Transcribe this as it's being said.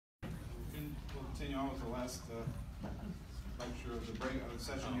continue on with the last lecture of the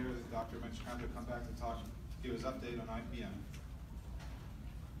session here. Dr. Manchikanti will come back to talk, give his update on IPM.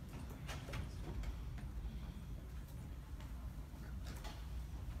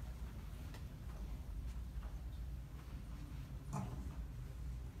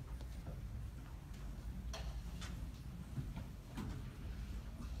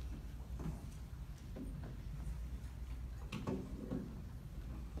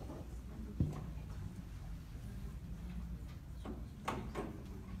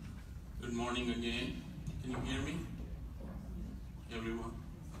 Good morning again. Can you hear me, everyone?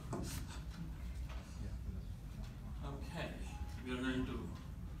 Okay, we are going to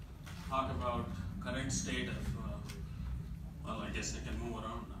talk about current state of, well, I guess I can move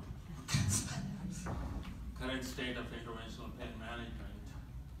around now. Current state of interventional pain management,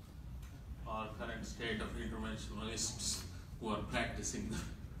 or current state of interventionalists who are practicing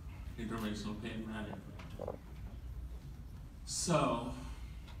the interventional pain management. So,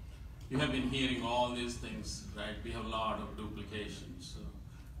 you have been hearing all these things, right? We have a lot of duplications. So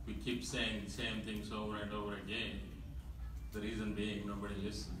we keep saying the same things over and over again. The reason being nobody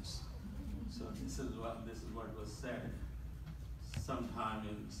listens. So this is what was said sometime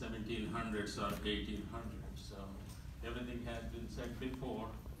in 1700s or 1800s. So everything has been said before,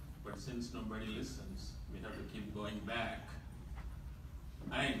 but since nobody listens, we have to keep going back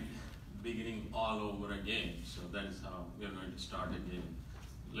and beginning all over again. So that is how we are going to start again.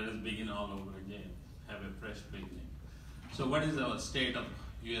 Let us begin all over again, have a fresh beginning. So what is our state of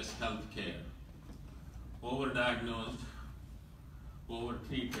US healthcare? Overdiagnosed,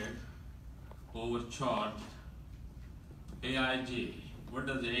 overtreated, overcharged. AIG, what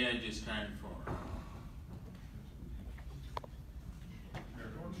does AIG stand for?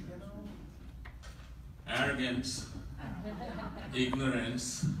 Arrogance,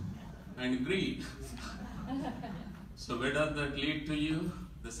 ignorance, and greed. So where does that lead to you?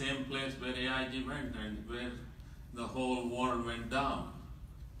 The same place where AIG went and where the whole world went down.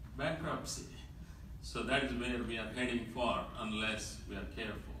 Bankruptcy. So that is where we are heading for unless we are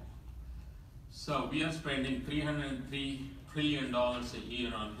careful. So we are spending $303 trillion a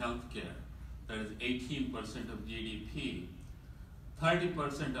year on healthcare. That is 18% of GDP.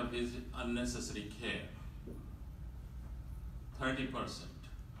 30% of is unnecessary care. 30%.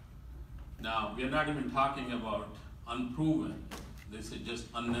 Now, we are not even talking about unproven. This is just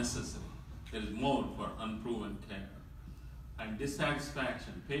unnecessary. There is more for unproven care. And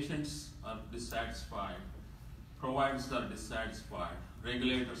dissatisfaction. Patients are dissatisfied. Providers are dissatisfied.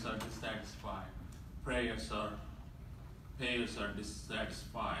 Regulators are dissatisfied. Payers are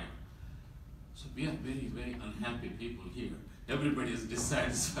dissatisfied. So we are very, very unhappy people here. Everybody is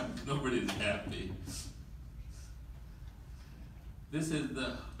dissatisfied. Nobody is happy. This is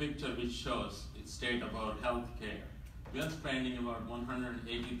the picture which shows the state of our health care. We are spending about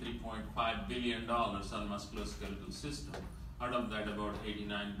 $183.5 billion on musculoskeletal system. Out of that, about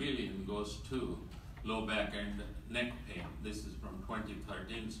 $89 billion goes to low back and neck pain. This is from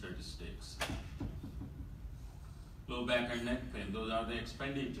 2013 statistics. Low back and neck pain, those are the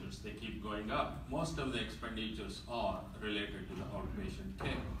expenditures. They keep going up. Most of the expenditures are related to the outpatient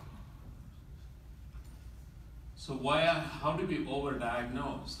care. So how do we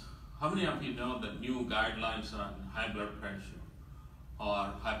overdiagnose? How many of you know the new guidelines on high blood pressure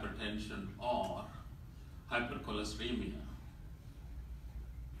or hypertension or hypercholesteremia?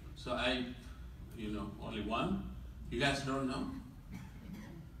 So only one? You guys don't know?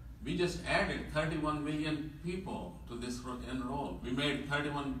 We just added 31 million people to this enroll. We made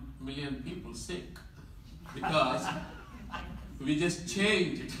 31 million people sick because we just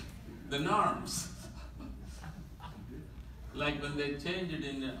changed the norms. Like when they changed it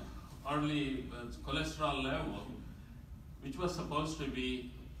in early cholesterol level, which was supposed to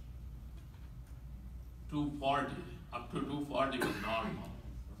be 240, up to 240 was normal.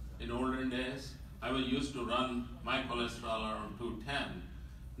 In olden days, I was used to run my cholesterol around 210.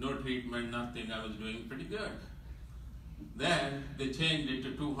 No treatment, nothing, I was doing pretty good. Then they changed it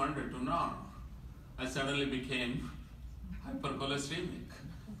to 200 to normal. I suddenly became hypercholesteremic.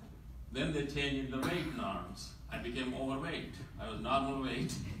 Then they changed the weight norms. I became overweight. I was normal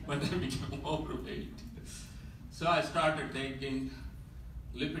weight, but I became overweight. So I started taking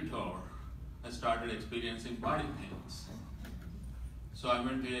Lipitor. I started experiencing body pains. So I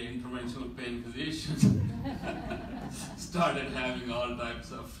went to an interventional pain physician, started having all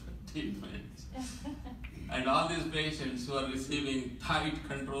types of treatments. And all these patients who are receiving tight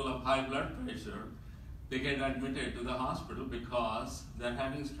control of high blood pressure, they get admitted to the hospital because they're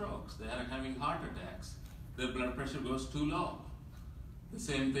having strokes, they are having heart attacks. Their blood pressure goes too low. The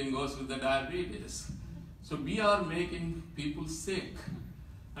same thing goes with the diabetes. So we are making people sick.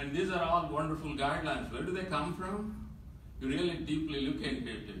 And these are all wonderful guidelines. Where do they come from? You really deeply look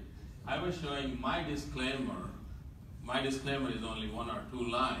into it. I was showing my disclaimer. My disclaimer is only 1 or 2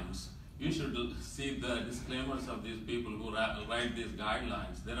 lines. You should see the disclaimers of these people who write these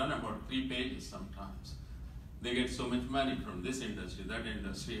guidelines. They run about 3 pages sometimes. They get so much money from this industry, that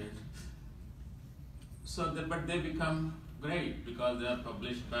industry. But they become great because they are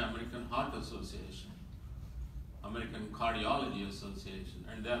published by American Heart Association, American Cardiology Association,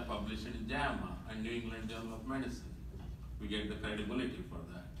 and they are published in JAMA and New England Journal of Medicine. We get the credibility for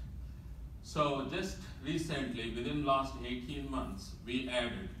that. So just recently, within the last 18 months, we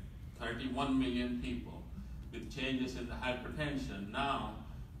added 31 million people with changes in the hypertension. Now,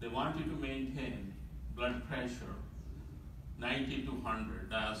 they want you to maintain blood pressure, 90 to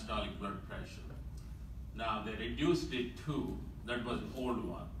 100 diastolic blood pressure. Now, they reduced it to, that was the old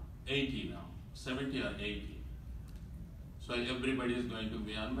one, 80 now, 70 or 80. So everybody is going to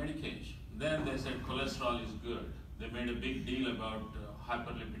be on medication. Then they said cholesterol is good. They made a big deal about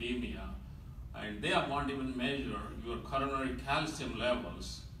hyperlipidemia, and they won't even measure your coronary calcium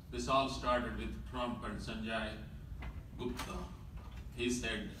levels. This all started with Trump and Sanjay Gupta. He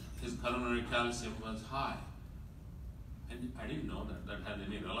said his coronary calcium was high. And I didn't know that had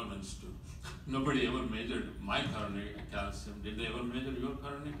any relevance to. Nobody ever measured my coronary calcium. Did they ever measure your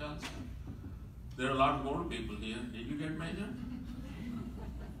coronary calcium? There are a lot more people here. Did you get measured?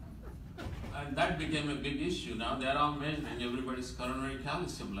 And that became a big issue. Now they're all measuring everybody's coronary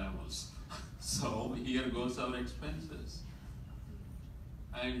calcium levels. So here goes our expenses.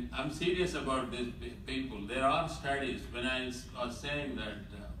 And I'm serious about these people. There are studies. When I was saying that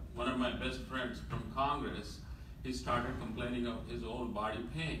one of my best friends from Congress, he started complaining of his own body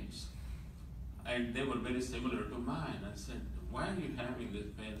pains. And they were very similar to mine. I said, why are you having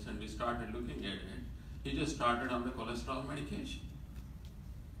these pains? And we started looking at it. He just started on the cholesterol medication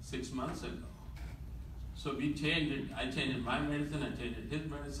 6 months ago. So we changed it. I changed my medicine, I changed his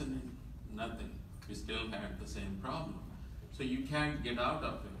medicine, and nothing. We still had the same problem. So you can't get out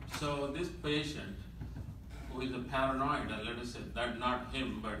of it. So this patient who is a paranoid, let us say, that not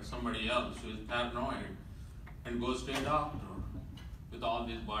him, but somebody else who is paranoid and goes to a doctor with all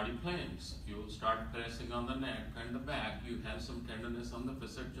these body pains. You start pressing on the neck and the back, you have some tenderness on the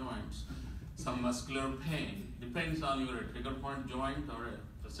facet joints, some muscular pain. Depends on you're a trigger point joint or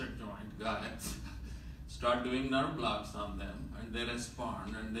a facet joint guy. Start doing nerve blocks on them and they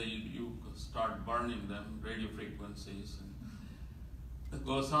respond, and you start burning them, radio frequencies. And it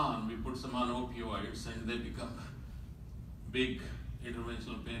goes on. We put some on opioids and they become big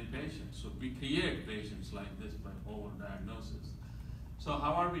interventional pain patients. So we create patients like this by overdiagnosis. So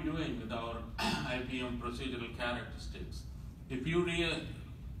how are we doing with our IPM procedural characteristics? If you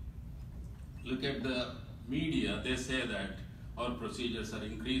look at the media, they say that our procedures are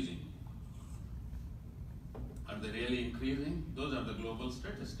increasing. Are they really increasing? Those are the global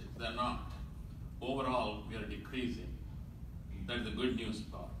statistics. They're not. Overall, we are decreasing. That's the good news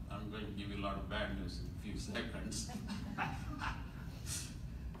part. I'm going to give you a lot of bad news in a few seconds.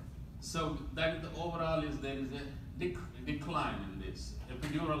 So that the overall is there is a decline in this.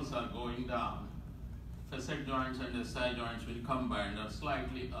 Epidurals are going down. Facet joints and SI joints when combined are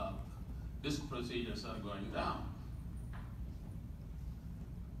slightly up. Disc procedures are going down.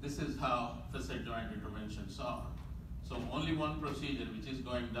 This is how facet joint interventions are. So only one procedure which is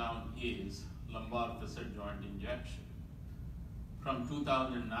going down is lumbar facet joint injection from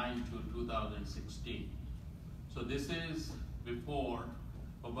 2009 to 2016. So this is before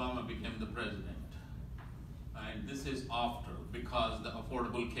Obama became the president. And this is after, because the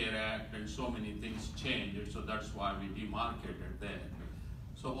Affordable Care Act and so many things changed, so that's why we demarcated there.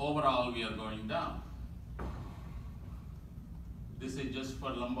 So overall, we are going down. This is just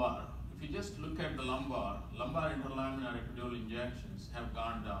for lumbar. If you just look at the lumbar interlaminar epidural injections have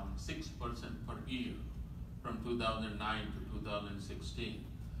gone down 6% per year from 2009 to 2016.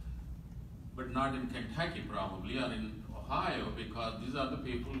 But not in Kentucky probably, or in Ohio, because these are the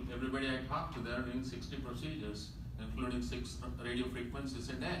people, everybody I talk to, they're doing 60 procedures, including 6 radio frequencies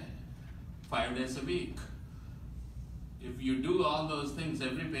a day, 5 days a week. If you do all those things,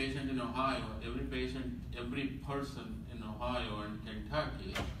 every patient in Ohio, every person in Ohio and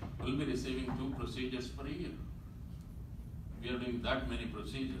Kentucky will be receiving 2 procedures per year. We are doing that many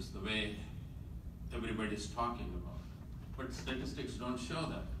procedures the way everybody is talking about. But statistics don't show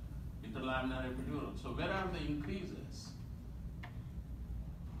that. Interlaminar epidural. So where are the increases?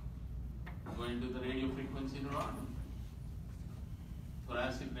 Going to the radio frequency neurotomy,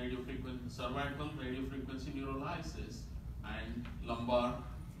 thoracic radio frequency, cervical radio frequency neurolysis, and lumbar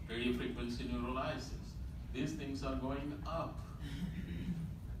radiofrequency neurolysis. These things are going up.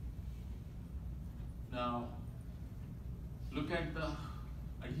 Now, look at the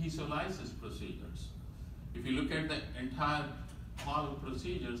adhesolysis procedures. If you look at the entire hall of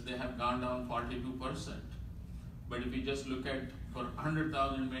procedures, they have gone down 42%. But if you just look at for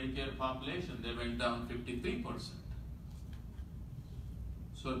 100,000 Medicare population, they went down 53%.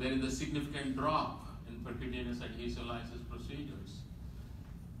 So there is a significant drop in percutaneous adhesolysis procedures.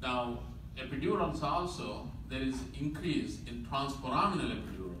 Now, epidurals also, there is increase in transforaminal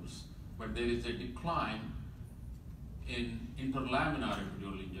epidurals, but there is a decline in interlaminar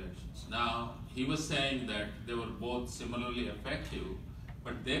epidural injections. Now, he was saying that they were both similarly effective,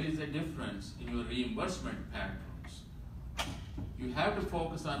 but there is a difference in your reimbursement patterns. You have to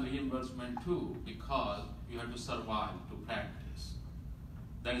focus on reimbursement too, because you have to survive to practice.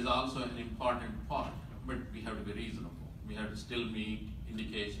 That is also an important part, but we have to be reasonable. We have to still meet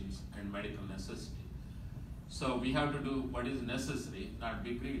indications and medical necessity. So we have to do what is necessary, not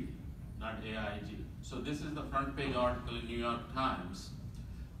be greedy, not AIG. So this is the front page article in New York Times.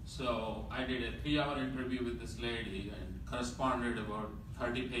 So I did a 3-hour interview with this lady and corresponded about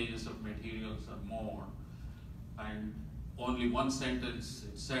 30 pages of materials or more. And only one sentence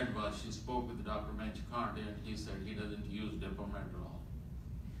it said was she spoke with Dr. Manchikanti and he said he doesn't use depomedrol.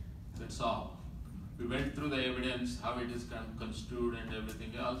 That's all. We went through the evidence, how it is construed and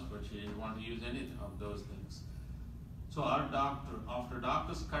everything else, but she didn't want to use any of those things. So our doctor, after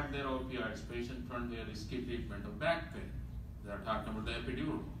doctors cut their opioids, patients turned their risky treatment of back pain. They are talking about the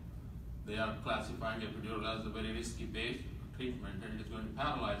epidural. They are classifying epidural as a very risky treatment and it is going to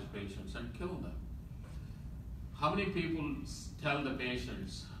paralyze patients and kill them. How many people tell the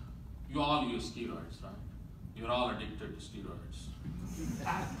patients, you all use steroids, right? You're all addicted to steroids.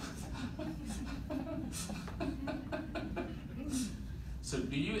 So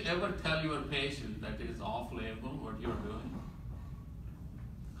do you ever tell your patient that it is off-label what you're doing?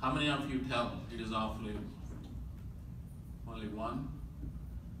 How many of you tell it is off-label? Only one?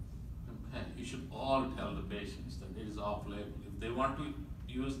 Okay, you should all tell the patients that it is off-label. If they want to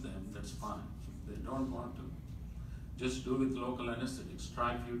use them, that's fine. If they don't want to, just do with local anesthetics.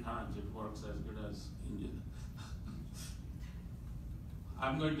 Try a few times, it works as good as Indian.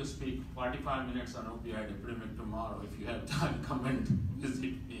 I'm going to speak 45 minutes on opioid epidemic tomorrow. If you have time, come and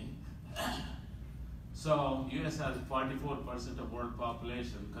visit me. So, US has 44% of world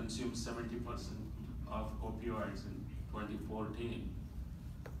population, consumes 70% of opioids in 2014.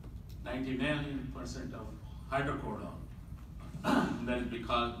 99% of hydrocodone. That is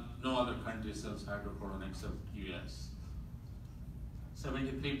because no other country sells hydrocodone except US.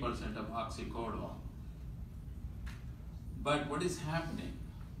 73% of oxycodone. But what is happening?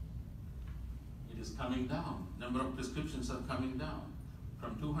 It is coming down. Number of prescriptions are coming down.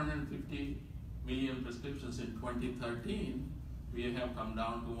 From 250 million prescriptions in 2013, we have come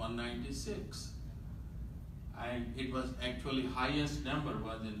down to 196. And it was actually highest number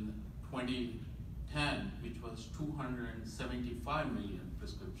was in 2010, which was 275 million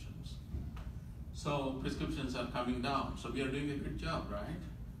prescriptions. So prescriptions are coming down. So we are doing a good job, right?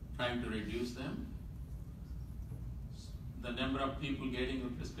 Trying to reduce them. The number of people getting the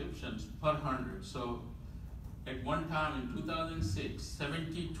prescriptions per 100. So at one time in 2006,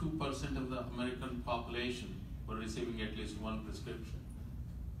 72% of the American population were receiving at least one prescription.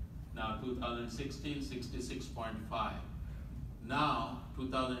 Now 2016, 66.5. Now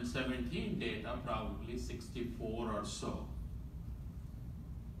 2017 data, probably 64 or so.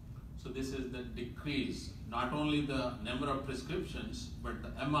 So this is the decrease. Not only the number of prescriptions, but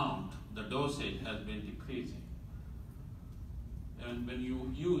the amount, the dosage has been decreasing. And when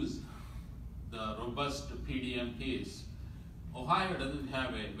you use the robust PDMPs, Ohio doesn't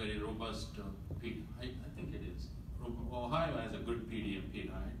have a very robust I think it is. Ohio has a good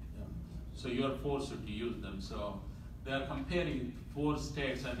PDMP, right? Yeah. So you are forced to use them. So they are comparing 4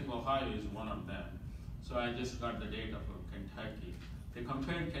 states. I think Ohio is one of them. So I just got the data for Kentucky. They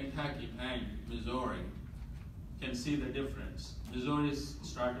compared Kentucky and Missouri. You can see the difference. Missouri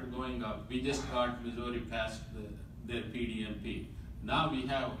started going up. We just got Missouri past their PDMP. Now we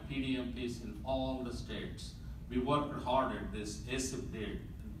have PDMPs in all the states. We worked hard at this, ASIPP did,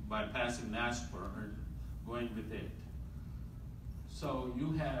 by passing NASPR and going with it. So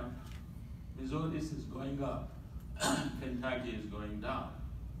you have, Missouri is going up, Kentucky is going down.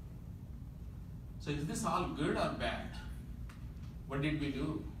 So is this all good or bad? What did we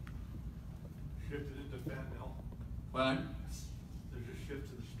do? Shifted into fentanyl. What? There's a shift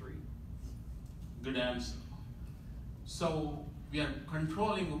to the street. Good answer. So we are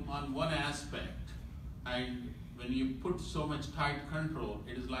controlling on one aspect, and when you put so much tight control,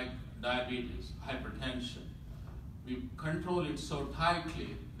 it is like diabetes, hypertension. We control it so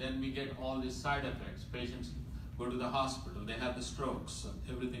tightly, then we get all these side effects. Patients go to the hospital, they have the strokes and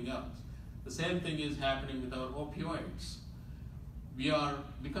everything else. The same thing is happening with our opioids. We are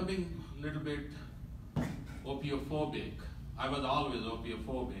becoming a little bit opiophobic. I was always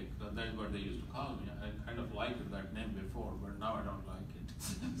opiophobic, that is what they used to call me. I kind of liked that name before, but now I don't like it.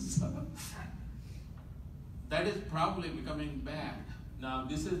 So, that is probably becoming bad. Now,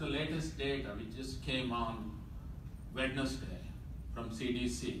 this is the latest data which just came on Wednesday from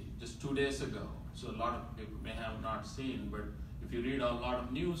CDC, just 2 days ago. So a lot of people may have not seen, but if you read a lot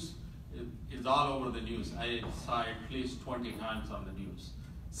of news, it's all over the news. I saw it at least 20 times on the news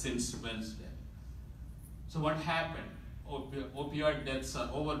since Wednesday. So what happened? Opioid deaths,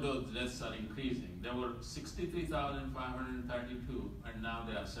 overdose deaths are increasing. There were 63,532, and now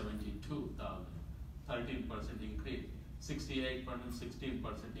there are 72,000. 13% increase. 68%,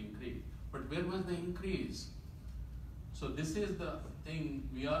 16% increase. But where was the increase? So this is the thing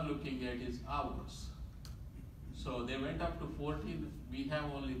we are looking at is hours. So they went up to 14. We have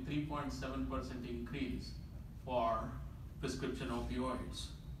only 3.7% increase for prescription opioids,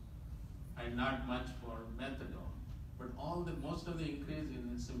 and not much for methadone. But most of the increase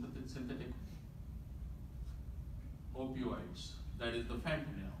in synthetic opioids, that is the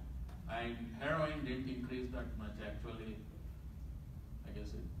fentanyl. And heroin didn't increase that much. Actually, I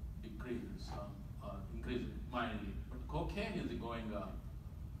guess it decreases, increased mildly. But cocaine is going up.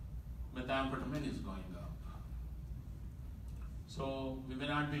 Methamphetamine is going up. So we may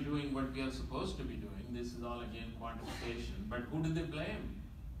not be doing what we are supposed to be doing. This is all again quantification. But who do they blame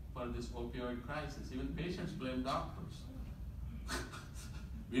for this opioid crisis? Even patients blame doctors.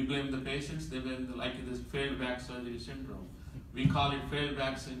 We blame the patients, they blame like this failed back surgery syndrome. We call it failed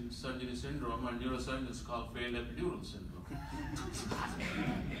back surgery syndrome, and neurosurgeons call failed epidural syndrome.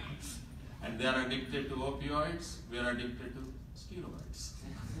 And they are addicted to opioids, we are addicted to steroids.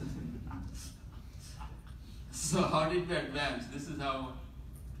 So how did we advance? This is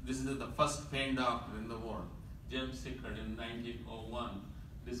the first pain doctor in the world. James Sickert in 1901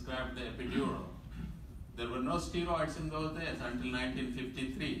 described the epidural. There were no steroids in those days until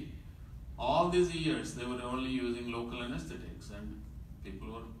 1953. All these years they were only using local anesthetics and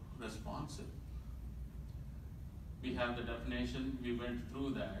people were responsive. We have the definition, we went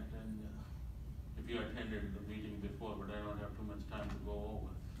through that, and if you attended the meeting before, but I don't have too much time to go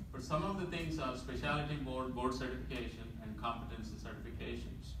over. But some of the things are specialty board certification, and competency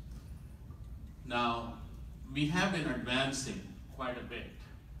certifications. Now, we have been advancing quite a bit.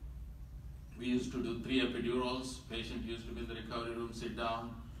 We used to do 3 epidurals. Patient used to be in the recovery room, sit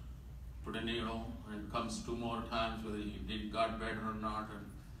down, put a needle, and comes 2 more times whether he got better or not. And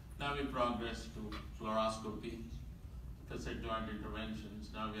now we progressed to fluoroscopy, facet joint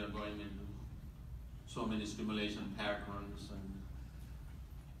interventions. Now we are going into so many stimulation patterns and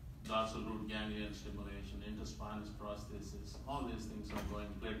dorsal root ganglion stimulation, interspinous prosthesis. All these things are going,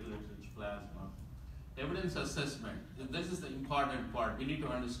 platelet-rich plasma. Evidence assessment, this is the important part. We need to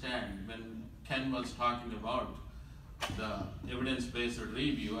understand, when Ken was talking about the evidence-based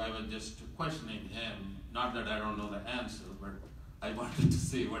review, I was just questioning him, not that I don't know the answer, but I wanted to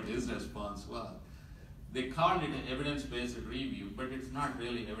see what his response was. They called it an evidence-based review, but it's not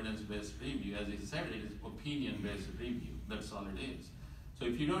really evidence-based review. As he said, it is opinion-based review. That's all it is. So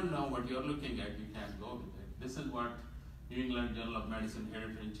if you don't know what you're looking at, you can't go with it. This is what New England Journal of Medicine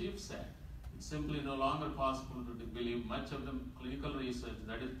editor-in-chief said. It's simply no longer possible to believe much of the clinical research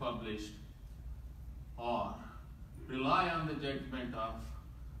that is published or rely on the judgment of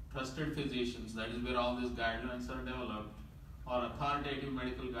trusted physicians, that is where all these guidelines are developed, or authoritative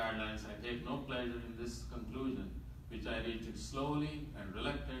medical guidelines. I take no pleasure in this conclusion, which I reached slowly and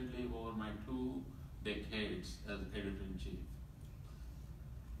reluctantly over my 2 decades as editor-in-chief.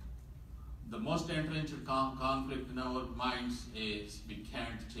 The most entrenched conflict in our minds is we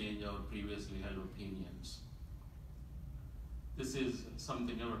can't change our previously held opinions. This is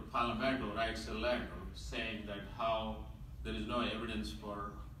something about Palmetto writes a letter saying that how there is no evidence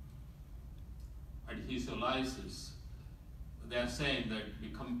for adhesive lysis. They are saying that we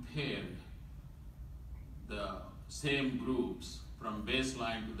compared the same groups from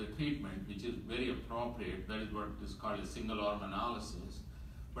baseline to the treatment, which is very appropriate. That is what is called a single arm analysis.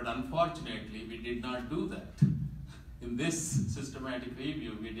 But unfortunately, we did not do that. In this systematic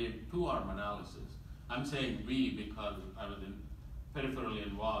review, we did 2-arm analysis. I'm saying we because I was peripherally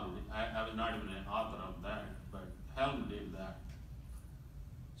involved. I was not even an author of that, but Helm did that.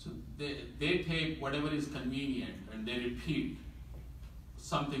 So they take whatever is convenient and they repeat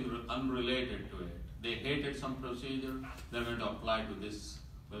something unrelated to it. they hated some procedure, they're going to apply to this,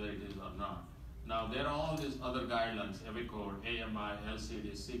 whether it is or not. Now, there are all these other guidelines, EviCode, AMI,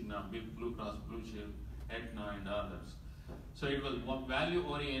 LCD, Cigna, Blue Cross Blue Shield, Aetna, and others. So it was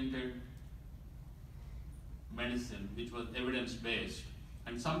value-oriented medicine, which was evidence-based.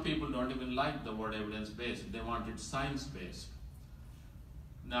 And some people don't even like the word evidence-based, they want it science-based.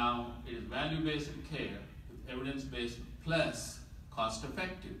 Now, it is value-based care, evidence-based plus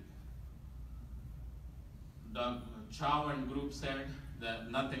cost-effective. The Chow and group said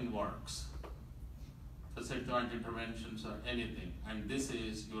that nothing works for set joint interventions or anything, and this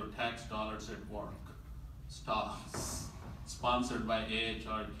is your tax dollars at work, sponsored by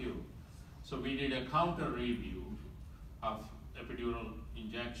AHRQ. So we did a counter review of epidural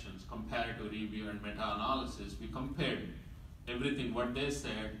injections, comparative review and meta-analysis. We compared everything, what they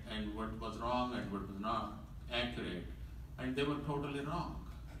said and what was wrong and what was not accurate, and they were totally wrong.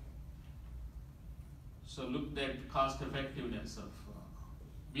 So looked at cost effectiveness of,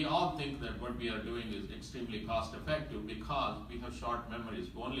 we all think that what we are doing is extremely cost effective because we have short memories.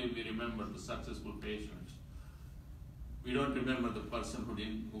 Only we remember the successful patients. We don't remember the person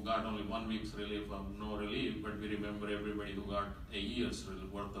who got only 1 week's relief or no relief, but we remember everybody who got a year's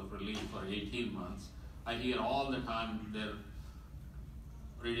worth of relief for 18 months. I hear all the time their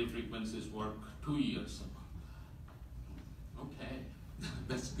radio frequencies work 2 years. Okay,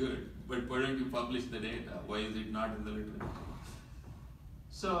 that's good, but why don't you publish the data? Why is it not in the literature?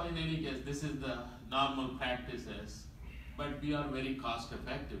 So in any case, this is the normal practices, but we are very cost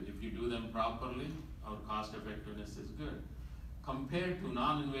effective. If you do them properly, our cost effectiveness is good. Compared to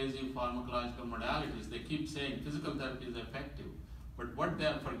non-invasive pharmacological modalities, they keep saying physical therapy is effective, but what they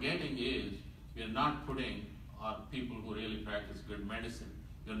are forgetting is we are not putting, or people who really practice good medicine,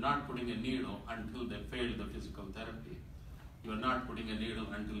 you're not putting a needle until they failed the physical therapy. You're not putting a needle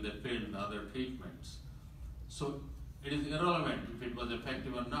until they failed the other treatments. So it is irrelevant if it was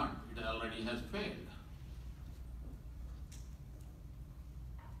effective or not, it already has failed.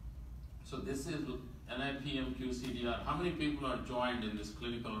 So this is IPM QCDR. How many people are joined in this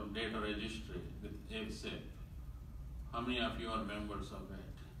clinical data registry with ASIPP? How many of you are members of it?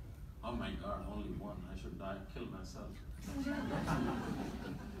 Oh my God, only one. I should kill myself.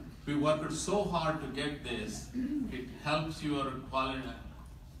 We worked so hard to get this. It helps your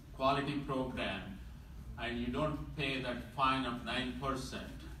quality program, and you don't pay that fine of 9%.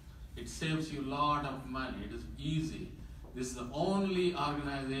 It saves you a lot of money. It is easy. This is the only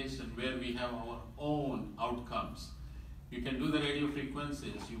organization where we have our own outcomes. You can do the radio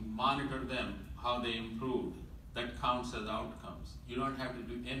frequencies, you monitor them, how they improved. That counts as outcomes. You don't have to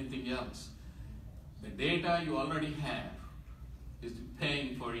do anything else. The data you already have is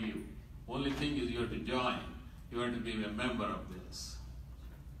paying for you. Only thing is you have to join. You have to be a member of this.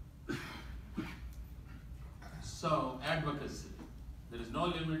 So, advocacy. There is no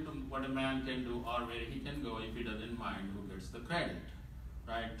limit to what a man can do or where he can go if he doesn't mind who gets the credit,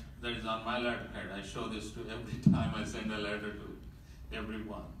 right? That is on my letterhead. I show this to every time I send a letter to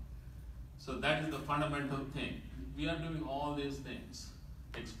everyone. So that is the fundamental thing. We are doing all these things.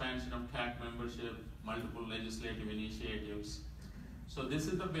 Expansion of TAC membership, multiple legislative initiatives. So this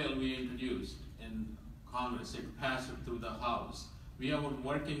is the bill we introduced in Congress. It passed it through the House. We are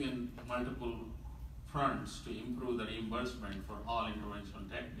working in multiple fronts to improve the reimbursement for all interventional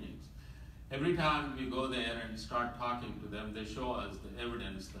techniques. Every time we go there and start talking to them, they show us the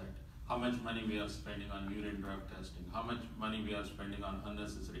evidence that how much money we are spending on urine drug testing, how much money we are spending on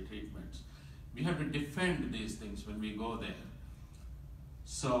unnecessary treatments. We have to defend these things when we go there.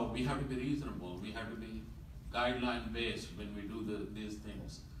 So we have to be reasonable, we have to be guideline-based when we do these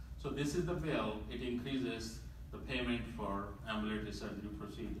things. So this is the bill. It increases the payment for ambulatory surgery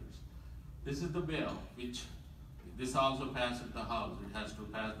procedures. This is the bill, which this also passes the House. It has to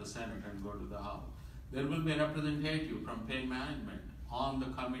pass the Senate and go to the House. There will be a representative from pain management on the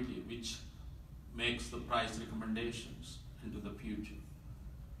committee which makes the price recommendations into the future.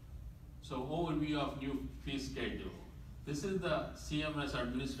 So overview of new fee schedule. This is the CMS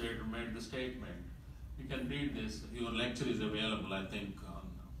administrator made the statement. You can read this. Your lecture is available, I think, on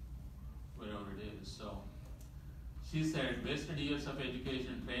wherever it is. So she said, wasted years of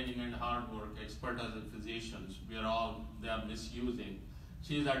education, training, and hard work, expert as a physicians, they are misusing.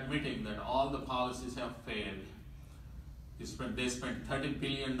 She is admitting that all the policies have failed. They spent $30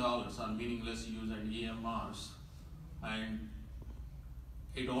 billion on meaningless use and EMRs, and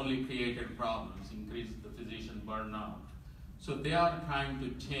it only created problems, increased the physician burnout. So they are trying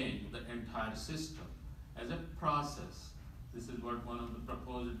to change the entire system. As a process, this is what one of the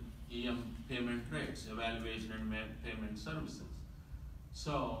proposed EM payment rates, evaluation and payment services.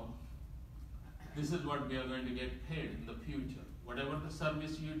 So This is what we are going to get paid in the future. Whatever the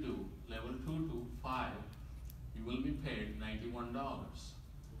service you do, level 2 to 5, you will be paid $91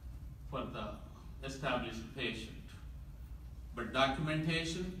 for the established patient. But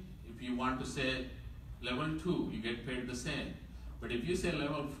documentation, if you want to say level 2, you get paid the same. But if you say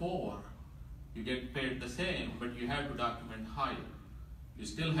level 4, you get paid the same, but you have to document higher. You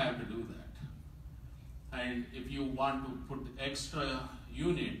still have to do that. And if you want to put extra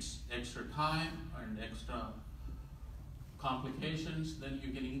units, extra time, and extra complications, then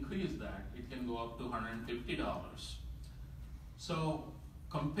you can increase that. It can go up to $150. So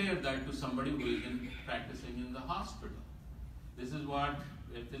compare that to somebody who is practicing in the hospital. This is what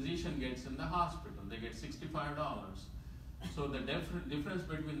a physician gets in the hospital. They get $65. So the difference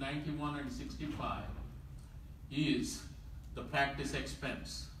between 91 and 65 is the practice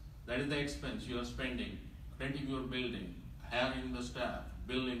expense. That is the expense you are spending, renting your building, hiring the staff,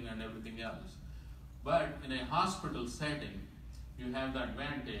 billing and everything else. But in a hospital setting, you have the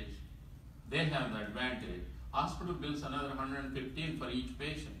advantage, they have the advantage. Hospital bills another $115 for each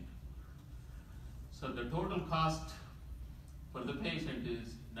patient. So the total cost for the patient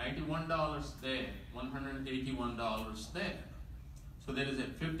is $91 there, $181 there. So there is a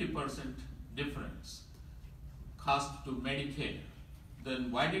 50% difference, cost to Medicare.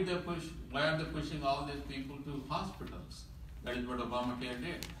 Then why are they pushing all these people to hospitals? That is what Obamacare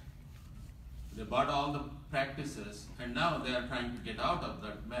did. They bought all the practices and now they are trying to get out of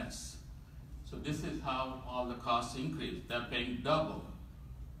that mess. So this is how all the costs increase. They are paying double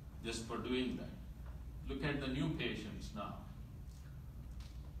just for doing that. Look at the new patients now.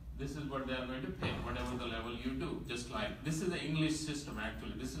 This is what they are going to pay, whatever the level you do. Just like, this is the English system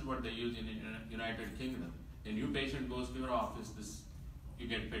actually. This is what they use in the United Kingdom. A new patient goes to your office, you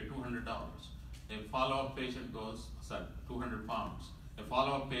get paid $200. A follow-up patient goes, 200 pounds. A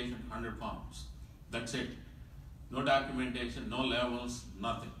follow-up patient, 100 pounds. That's it. No documentation, no levels,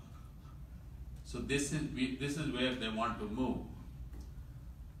 nothing. So this is where they want to move.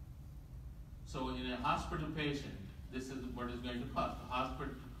 So in a hospital patient, this is what it's going to cost. The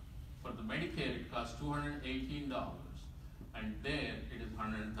hospital, for the Medicare, it costs $218, and there it is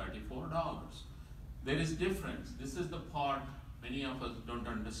 $134. There is difference. This is the part many of us don't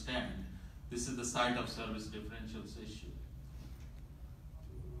understand. This is the site of service differentials issue.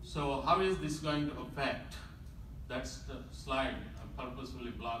 So how is this going to affect? That's the slide. I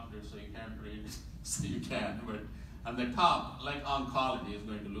purposefully blocked it so you can't read it. So you can, but on the top, like oncology is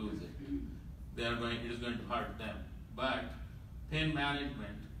going to lose it. It is going to hurt them. But pain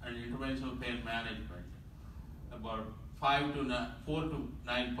management and interventional pain management, about 4 to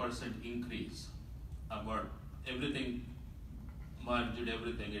 9% increase. About everything, merged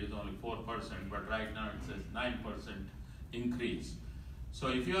everything, it is only 4%, but right now it says 9% increase. So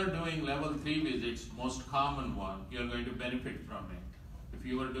if you are doing level 3 visits, most common one, you are going to benefit from it. If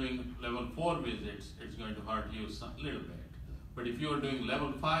you are doing level 4 visits, it's going to hurt you a little bit. But if you are doing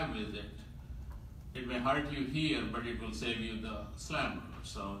level 5 visit, it may hurt you here, but it will save you the slammer.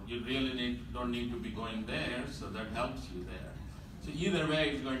 So you really don't need to be going there, so that helps you there. So either way,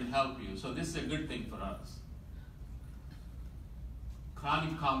 it's going to help you. So this is a good thing for us.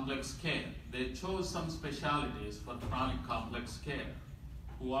 Chronic complex care. They chose some specialties for chronic complex care.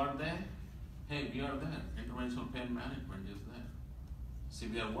 Who are they? Hey, we are there. Interventional pain management is there. See,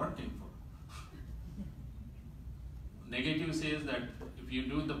 we are working for it. Negative says that if you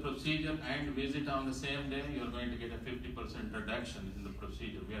do the procedure and visit on the same day, you're going to get a 50% reduction in the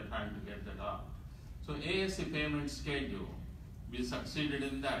procedure. We are trying to get that out. So ASC payment schedule, we succeeded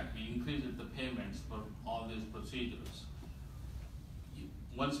in that. We increased the payments for all these procedures.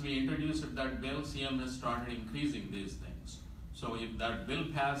 Once we introduced that bill, CMS started increasing these things. So if that bill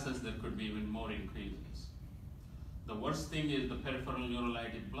passes, there could be even more increases. The worst thing is the peripheral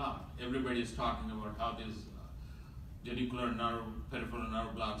neurolytic block. Everybody is talking about how these genicular nerve, peripheral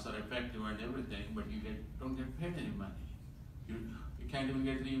nerve blocks are effective and everything, but you don't get paid any money. You can't even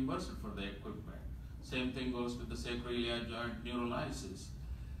get reimbursed for the equipment. Same thing goes with the sacroiliac joint neurolysis.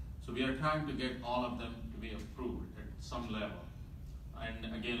 So we are trying to get all of them to be approved at some level. And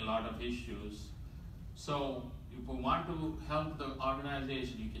again, a lot of issues. So if you want to help the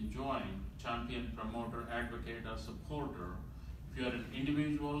organization, you can join champion, promoter, advocate, or supporter. If you are an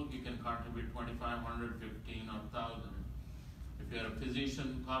individual, you can contribute $2,500, $15,000, or $1,000. If you are a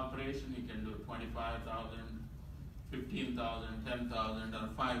physician corporation, you can do $25,000, $15,000, $10,000, or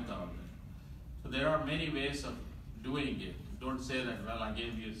 $5,000. So there are many ways of doing it. Don't say that, well, I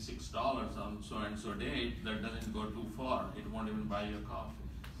gave you $6 on so-and-so date. That doesn't go too far. It won't even buy you a coffee.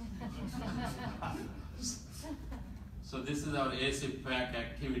 So this is our ASIPP pack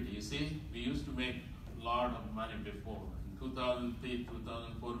activity. You see, we used to make a lot of money before. In 2003,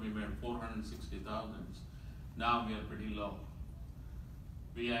 2004, we made 460,000. Now we are pretty low.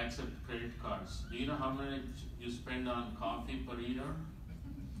 We accept credit cards. Do you know how much you spend on coffee per year?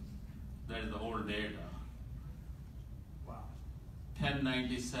 That is the old data. Wow.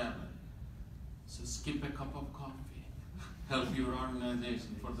 1097. So skip a cup of coffee. Help your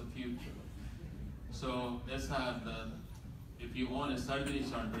organization for the future. So that's how if you own a surgery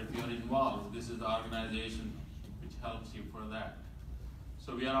center, if you're involved, this is the organization which helps you for that.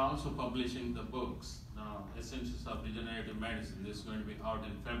 So we are also publishing the books now, Essentials of Regenerative Medicine. This is going to be out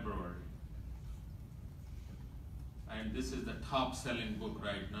in February. And this is the top selling book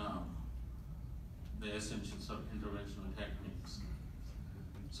right now, the Essentials of Interventional Techniques.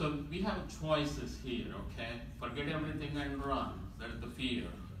 So we have choices here, okay? Forget everything and run, that's the fear.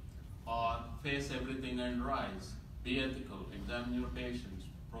 Or face everything and rise. Be ethical, examine your patients,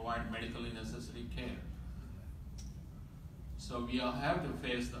 provide medically necessary care. So we all have to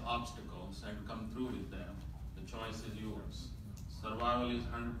face the obstacles and come through with them. The choice is yours. Survival is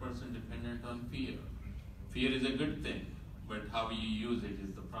 100% dependent on fear. Fear is a good thing, but how you use it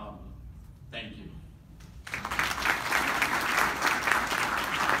is the problem. Thank you.